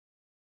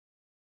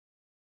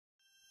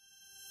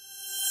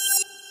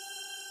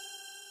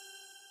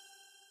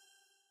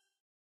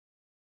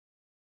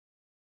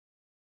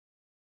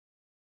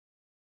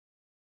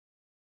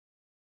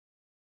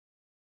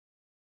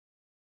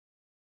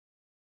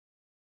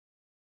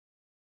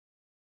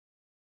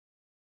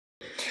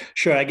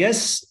Sure. I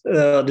guess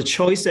the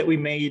choice that we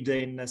made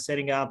in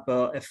setting up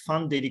a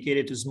fund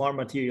dedicated to smart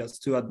materials,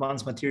 to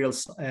advanced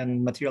materials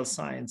and material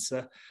science,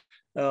 has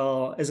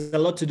a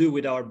lot to do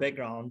with our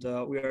background.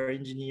 We are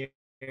engineers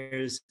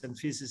and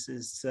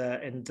physicists,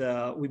 and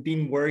we've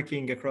been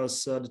working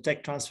across the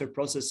tech transfer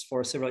process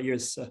for several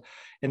years.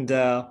 And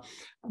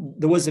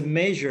there was a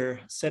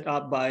measure set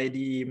up by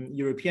the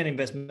European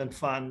Investment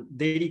Fund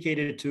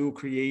dedicated to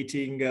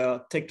creating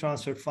tech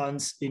transfer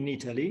funds in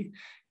Italy.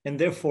 And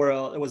therefore,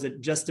 it was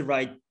just the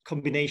right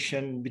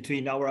combination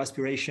between our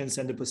aspirations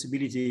and the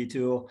possibility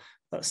to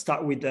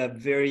start with a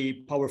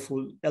very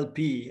powerful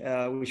LP,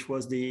 which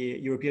was the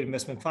European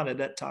Investment Fund at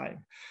that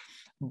time.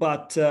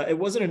 But it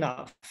wasn't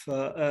enough,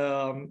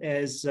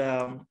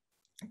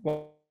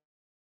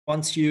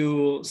 once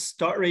you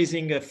start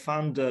raising a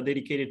fund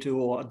dedicated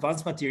to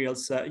advanced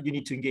materials, you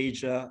need to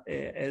engage,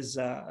 as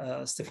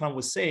Stefan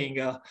was saying,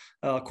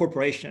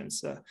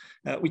 corporations,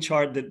 which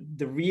are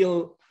the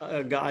real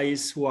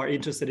guys who are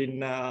interested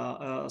in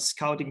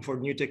scouting for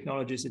new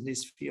technologies in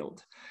this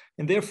field.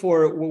 And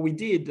therefore, what we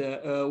did,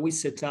 we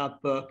set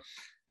up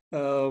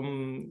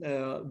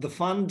the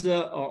fund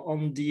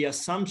on the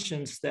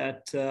assumptions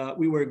that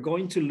we were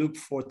going to look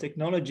for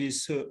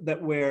technologies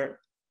that were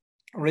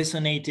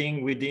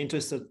resonating with the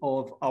interests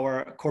of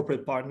our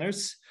corporate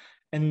partners,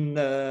 and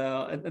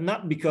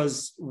not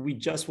because we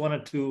just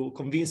wanted to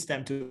convince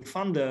them to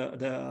fund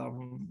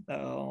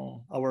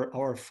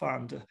our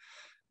fund,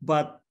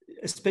 but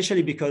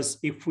especially because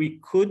if we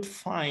could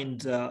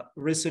find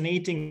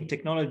resonating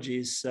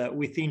technologies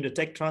within the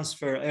tech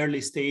transfer early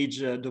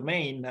stage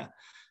domain,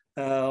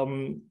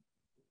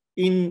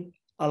 in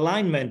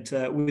alignment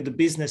with the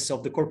business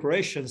of the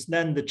corporations,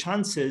 then the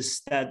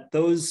chances that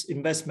those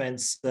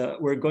investments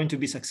were going to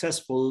be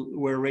successful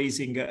were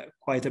raising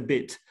quite a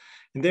bit.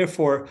 And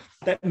therefore,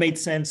 that made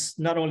sense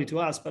not only to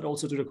us, but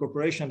also to the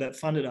corporation that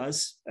funded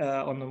us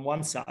on the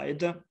one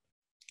side.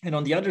 And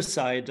on the other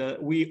side,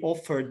 we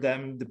offered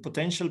them the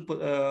potential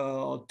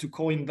to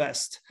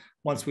co-invest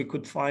once we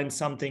could find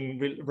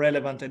something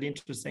relevant and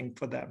interesting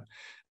for them.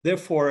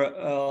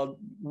 Therefore,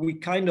 we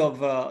kind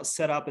of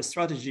set up a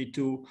strategy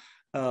to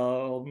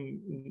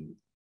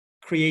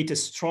create a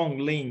strong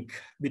link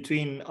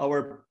between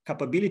our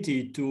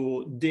capability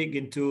to dig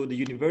into the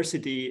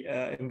university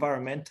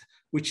environment,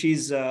 which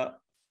is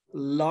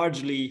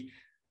largely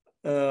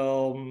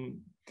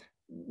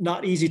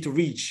not easy to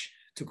reach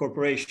to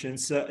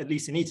corporations, at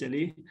least in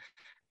Italy.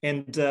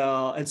 And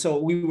so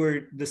we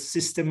were the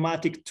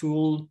systematic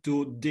tool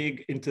to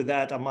dig into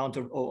that amount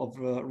of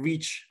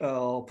reach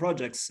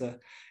projects.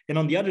 And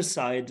on the other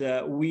side,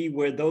 we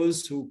were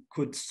those who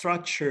could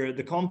structure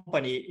the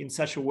company in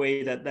such a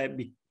way that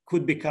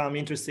could become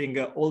interesting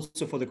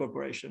also for the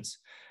corporations.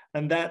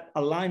 And that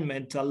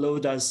alignment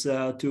allowed us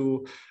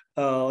to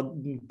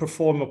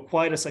perform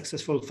quite a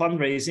successful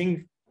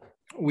fundraising,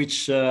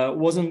 which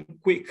wasn't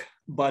quick,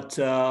 but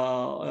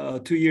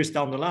 2 years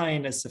down the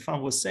line, as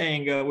Stefan was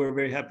saying, we're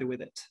very happy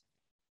with it.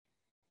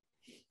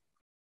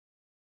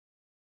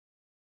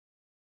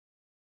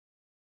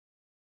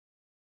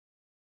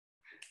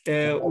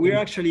 We're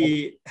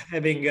actually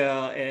having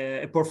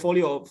a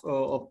portfolio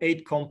of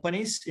 8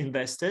 companies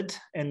invested,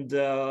 and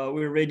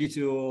we're ready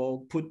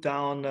to put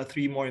down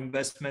 3 more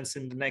investments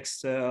in the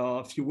next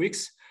few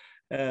weeks.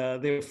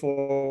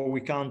 Therefore, we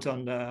count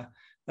on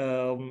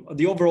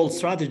the overall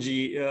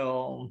strategy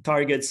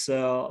targets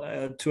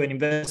to an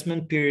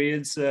investment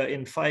periods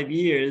in 5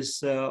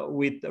 years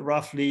with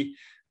roughly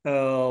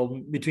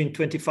between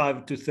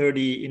 25 to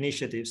 30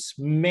 initiatives.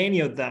 Many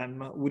of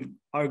them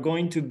are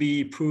going to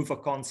be proof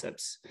of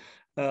concepts.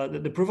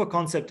 The proof of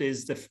concept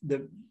is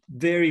the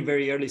very,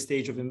 very early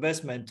stage of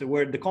investment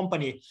where the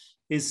company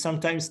is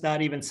sometimes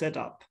not even set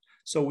up.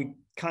 So we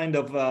kind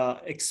of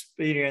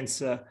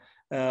experience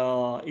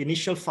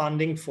initial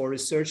funding for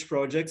research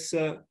projects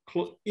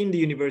in the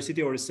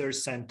university or research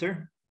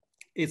center.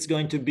 It's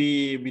going to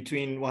be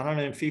between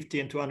 150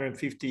 and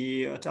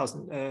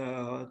 250,000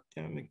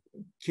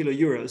 kilo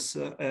euros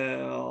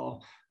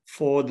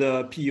for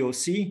the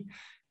POC.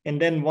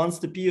 And then once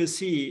the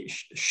POC,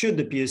 should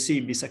the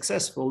POC be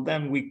successful,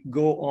 then we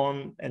go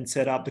on and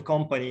set up the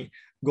company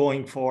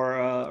going for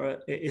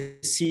a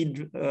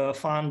seed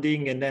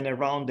funding and then a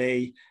round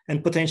A,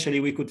 and potentially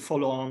we could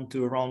follow on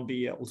to a round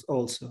B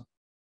also.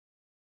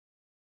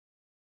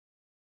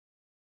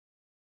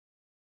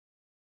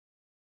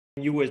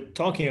 You were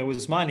talking, I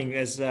was smiling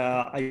as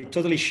I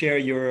totally share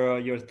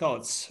your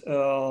thoughts.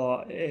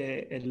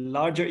 A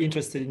larger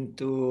interest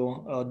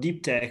into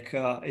deep tech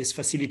is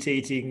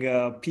facilitating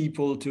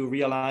people to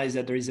realize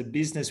that there is a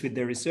business with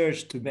their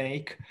research to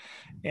make,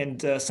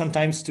 and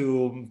sometimes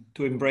to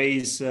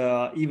embrace,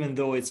 even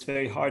though it's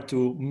very hard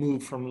to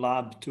move from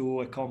lab to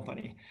a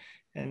company.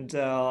 And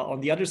on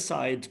the other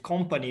side,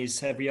 companies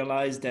have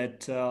realized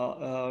that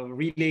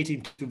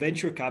relating to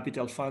venture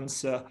capital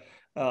funds,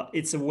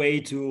 it's a way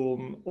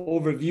to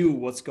overview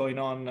what's going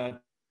on,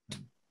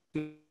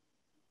 to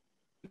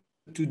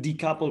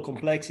decouple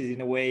complexity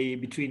in a way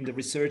between the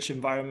research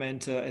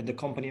environment and the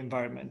company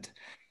environment.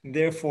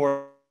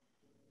 Therefore,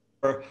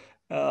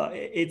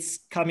 it's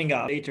coming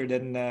up later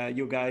than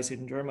you guys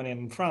in Germany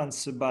and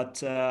France,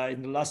 but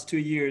in the last 2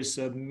 years,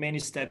 many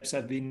steps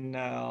have been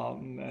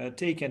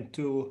taken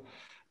to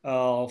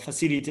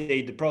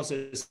facilitate the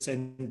process,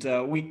 and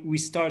we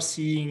start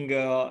seeing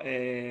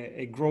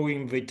a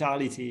growing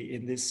vitality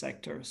in this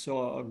sector.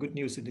 So good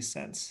news in this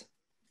sense.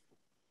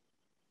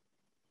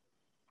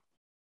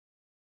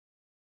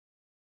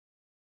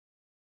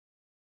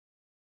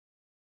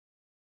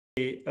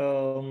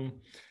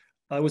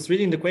 I was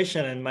reading the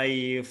question, and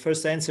my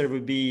first answer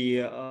would be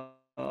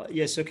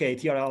yes, okay,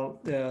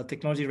 TRL,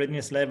 technology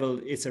readiness level,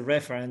 is a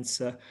reference,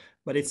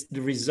 but it's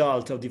the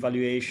result of the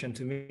evaluation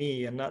to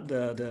me and not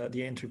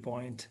the entry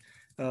point.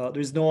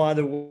 There's no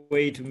other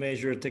way to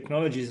measure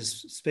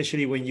technologies,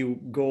 especially when you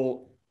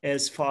go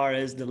as far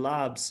as the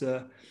labs.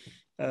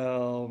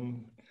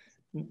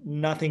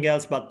 Nothing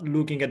else but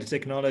looking at the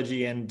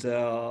technology and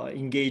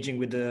engaging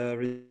with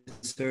the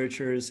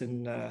researchers,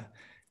 and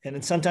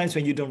then sometimes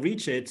when you don't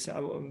reach it,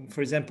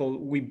 for example,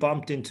 we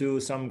bumped into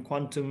some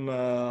quantum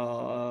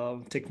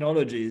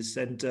technologies,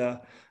 and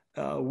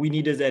we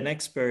needed an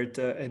expert,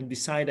 and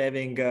beside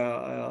having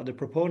the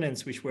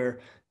proponents, which were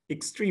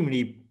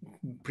extremely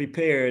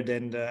prepared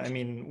and I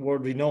mean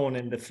world renowned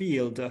in the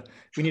field,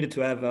 we needed to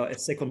have a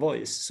second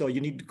voice. So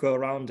you need to go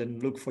around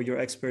and look for your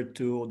expert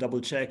to double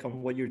check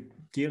on what you're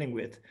dealing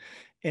with,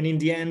 and in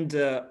the end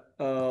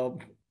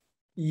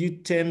you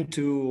tend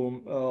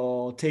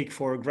to take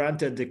for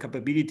granted the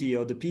capability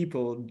of the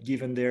people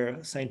given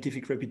their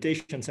scientific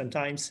reputation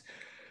sometimes,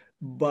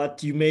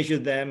 but you measure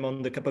them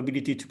on the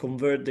capability to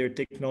convert their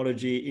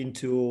technology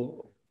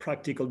into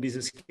practical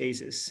business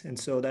cases. And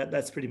so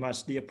that's pretty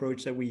much the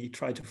approach that we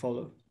try to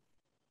follow.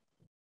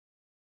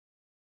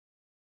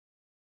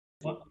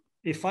 Well,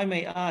 if I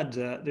may add,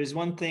 there's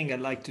one thing I'd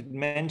like to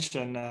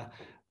mention.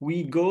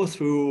 We go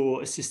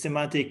through a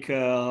systematic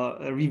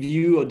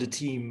review of the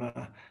team,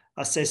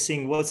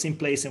 assessing what's in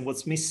place and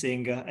what's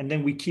missing, and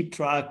then we keep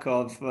track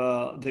of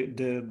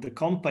the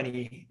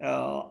company,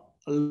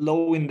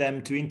 allowing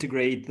them to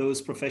integrate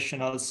those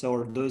professionals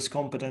or those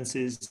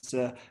competencies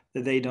that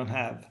they don't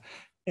have.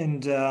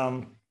 And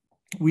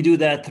we do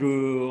that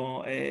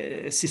through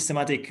a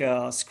systematic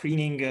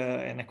screening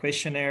and a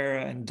questionnaire,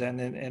 and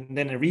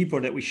then a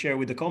report that we share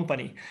with the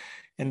company.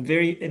 And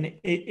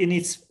in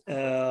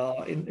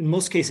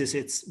most cases,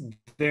 it's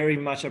very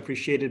much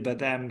appreciated by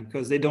them,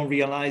 because they don't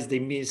realize they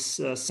miss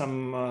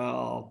some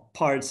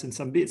parts and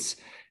some bits.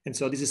 And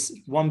so this is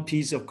one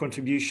piece of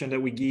contribution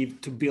that we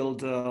give to build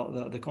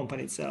the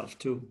company itself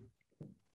too.